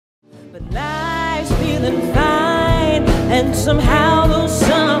But life's feeling fine, and somehow those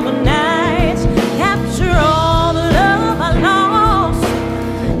summer nights capture all the love I lost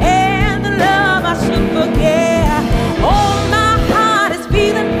and the love I should forget. Oh, my heart is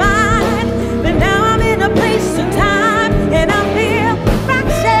feeling fine, but now I'm in a place and time, and I feel fractured.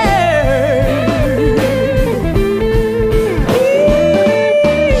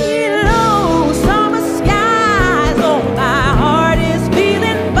 Low summer skies, oh, my heart is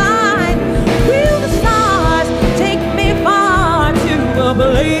feeling fine. Will the stars take me far to a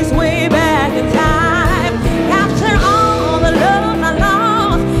place way back in time? Capture all the love I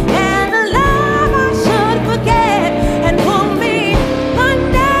lost and the love I should forget, and pull me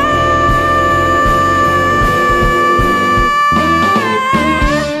under.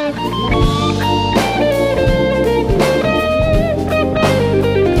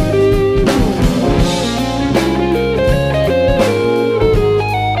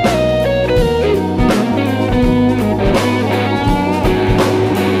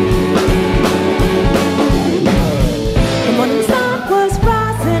 The morning sun was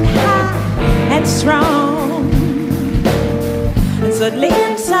rising high and strong, and suddenly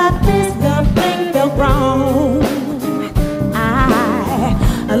inside this something felt wrong.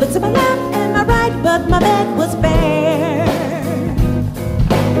 I looked to my left and my right, but my bed was bare.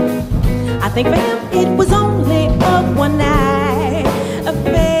 I think for him it was only a one-night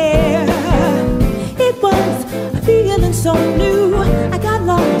affair. It was a feeling so new, I got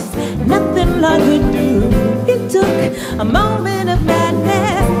lost, nothing I could do. It took a moment of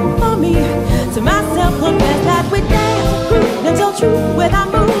madness for me to myself confess that we danced, grooved, and told truth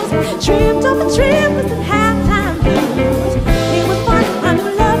without moves, tripped over trippers and halftime blues. It was fun, I knew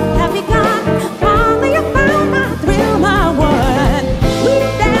love had begun. Finally I found my thrill, my one. We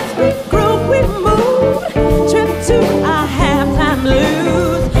danced, we grooved, we moved, tripped to our halftime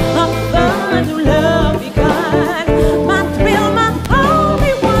blues. A fun new love begun, my thrill, my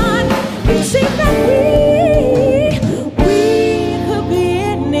only one. You see that we could be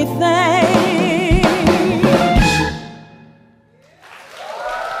anything.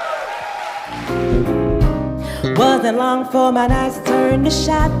 Wasn't long for my nights turned to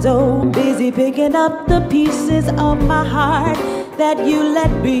shadow, busy picking up the pieces of my heart that you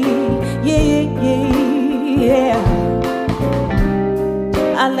let be. Yeah.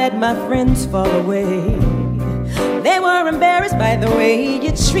 I let my friends fall away. They were embarrassed by the way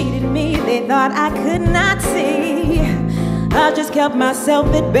you treated me. They thought I could not see. I just kept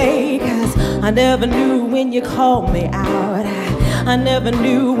myself at bay, 'cause I never knew when you called me out. I never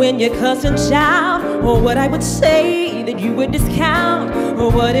knew when you cussed and shout, or what I would say that you would discount, or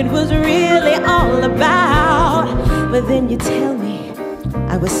what it was really all about. But then you tell me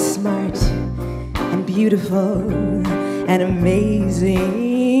I was smart and beautiful and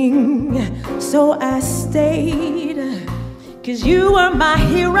amazing. So I stayed, 'cause you were my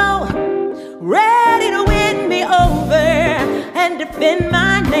hero, ready to win me over and defend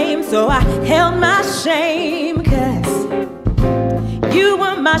my name. So I held my shame, 'cause you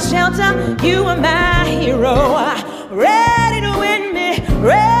were my shelter, you were my hero, ready to win me,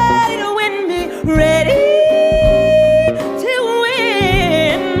 ready to win me, ready to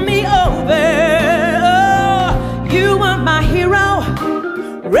win me over. Oh, you were my hero,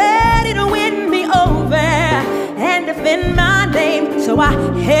 ready to win me over and defend my name. So I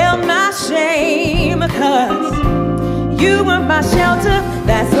held my shame, 'cause you were my shelter.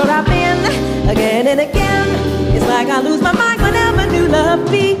 That's what I've been again and again. It's like I lose my mind whenever new love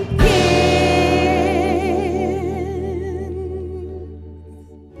begins.